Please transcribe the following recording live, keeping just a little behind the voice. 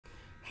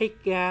Hey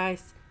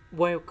guys,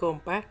 welcome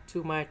back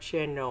to my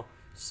channel.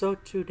 So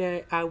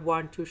today I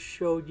want to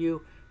show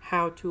you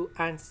how to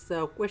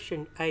answer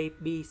question A,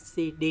 B,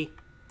 C, D.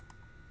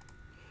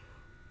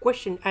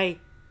 Question A,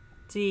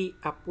 t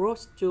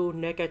approach to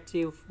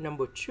negative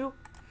number 2.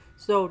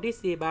 So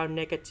this is about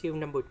negative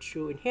number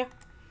 2 in here.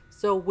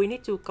 So we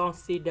need to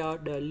consider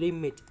the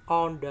limit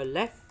on the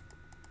left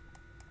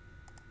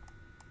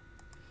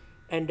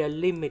and the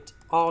limit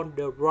on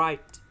the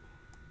right.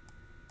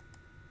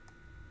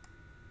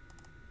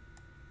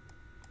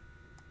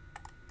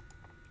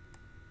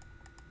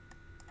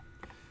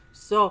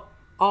 So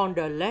on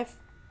the left,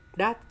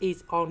 that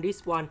is on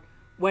this one,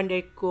 when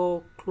they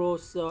go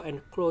closer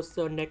and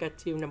closer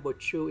negative number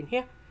 2 in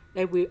here,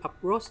 they will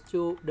approach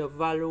to the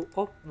value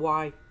of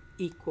y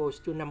equals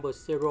to number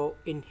 0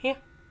 in here.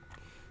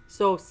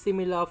 So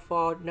similar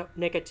for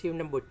negative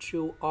number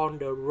 2 on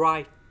the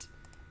right,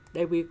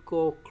 they will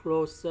go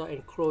closer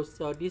and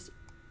closer this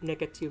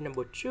negative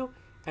number 2,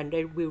 and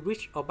they will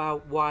reach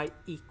about y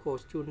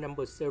equals to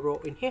number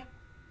 0 in here.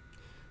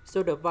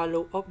 So the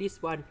value of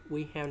this one,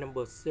 we have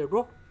number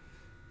 0.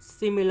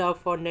 Similar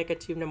for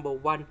negative number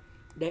 1,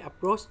 they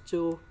approach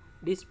to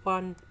this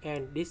one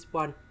and this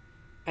one,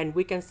 and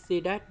we can see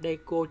that they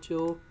go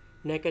to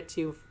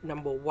negative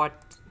number 1.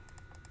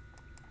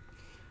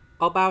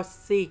 About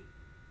C,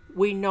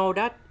 we know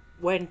that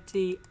when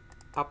t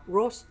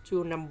approach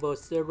to number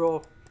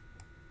 0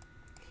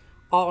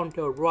 on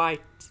the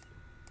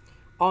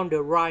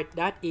right,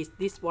 that is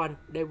this one,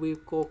 they will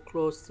go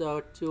closer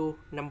to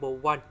number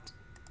 1.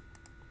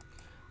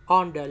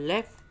 On the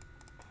left,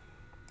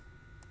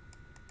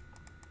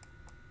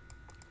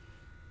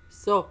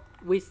 so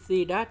we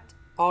see that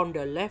on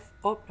the left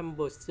of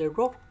number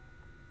 0,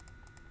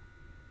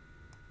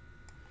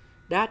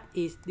 that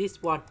is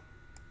this one,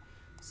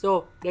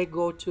 so they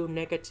go to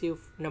negative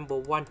number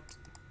 1.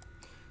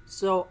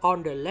 So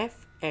on the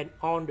left and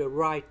on the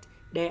right,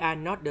 they are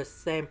not the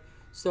same,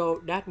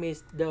 so that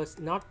means does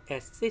not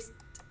exist.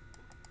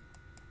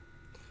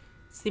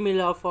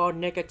 Similar for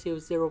negative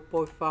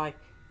 0.5,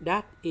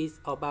 that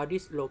is about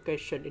this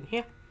location in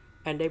here,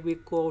 and they will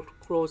go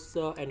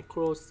closer and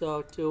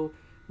closer to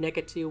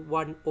negative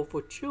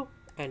 1/2,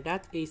 and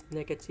that is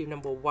negative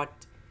number 1.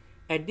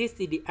 And this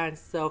is the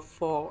answer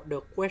for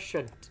the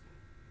question.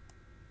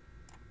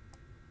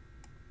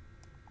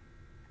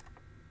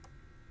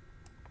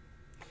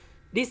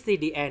 This is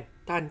the end.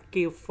 Thank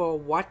you for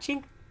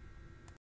watching.